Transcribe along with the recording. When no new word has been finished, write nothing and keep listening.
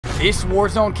This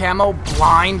Warzone camo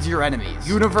blinds your enemies.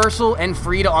 Universal and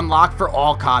free to unlock for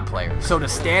all COD players. So to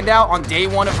stand out on day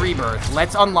 1 of Rebirth,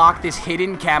 let's unlock this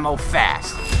hidden camo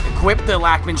fast. Equip the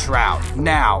Lackman Shroud.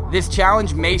 Now, this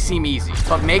challenge may seem easy,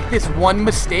 but make this one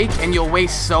mistake and you'll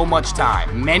waste so much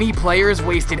time. Many players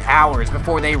wasted hours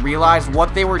before they realized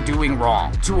what they were doing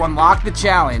wrong. To unlock the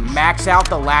challenge, max out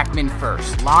the Lackman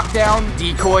first. Lockdown,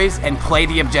 decoys, and play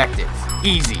the objective.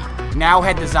 Easy. Now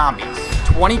head to zombies.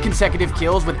 20 consecutive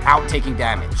kills without taking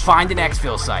damage. Find an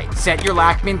exfil site. Set your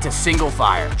Lackman to single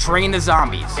fire. Train the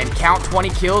zombies and count 20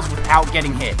 kills without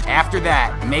getting hit. After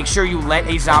that, make sure you let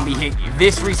a zombie hit you.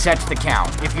 This resets the count.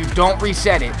 If you don't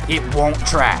reset it, it won't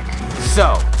track.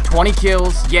 So, 20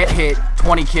 kills, get hit,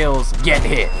 20 kills, get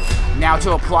hit. Now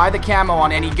to apply the camo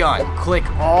on any gun, click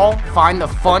all, find the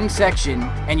fun section,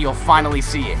 and you'll finally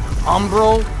see it.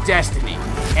 Umbral, Destiny.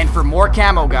 And for more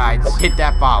camo guides, hit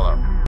that follow.